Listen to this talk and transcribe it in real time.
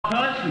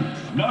person.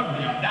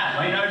 Nobody up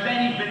that way knows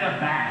anything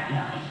about you.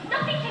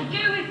 Nothing to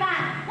do with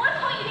that. Why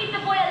can't you leave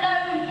the boy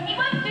alone? He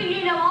won't do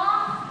you no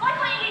harm. Why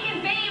can't you leave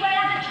him be where he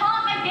has a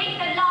chance of a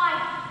decent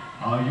life?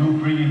 Oh, you'll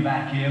bring him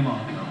back here,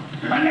 Michael.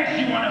 Unless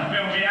you want to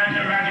feel me hands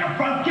around your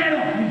throat, get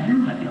off with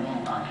you.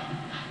 Come on,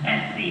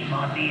 and see,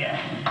 my dear.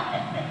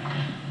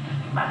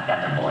 You must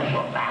have the boy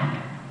your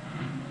back.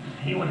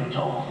 He wouldn't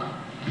talk.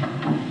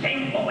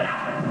 Think what would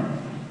happen.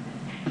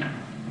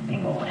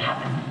 Think what would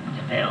happen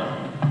to Bill.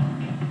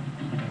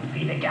 It would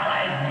be the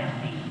gallows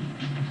and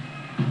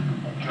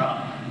the drop.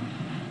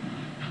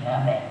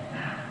 Now then,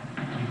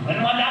 you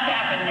wouldn't want that to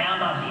happen now,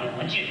 my dear,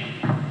 would you?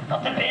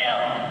 Not to Bill.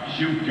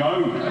 She'll go,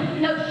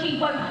 Regan. No, she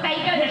won't,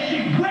 Fagin. Yes, she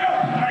will,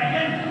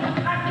 Regan.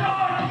 And go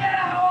on, get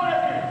out all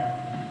of it.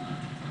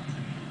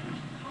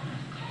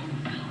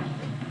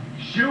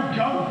 She'll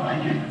go,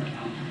 Regan.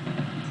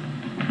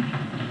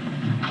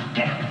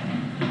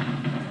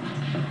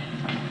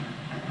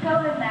 Go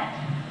with that.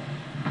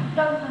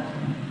 Go home.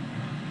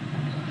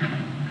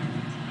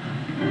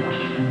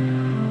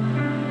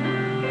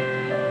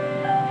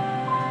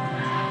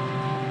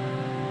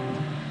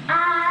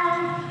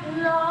 As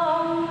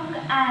long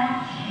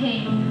as he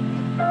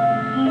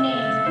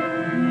needs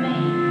me.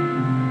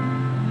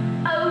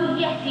 Oh,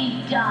 yes, he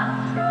does.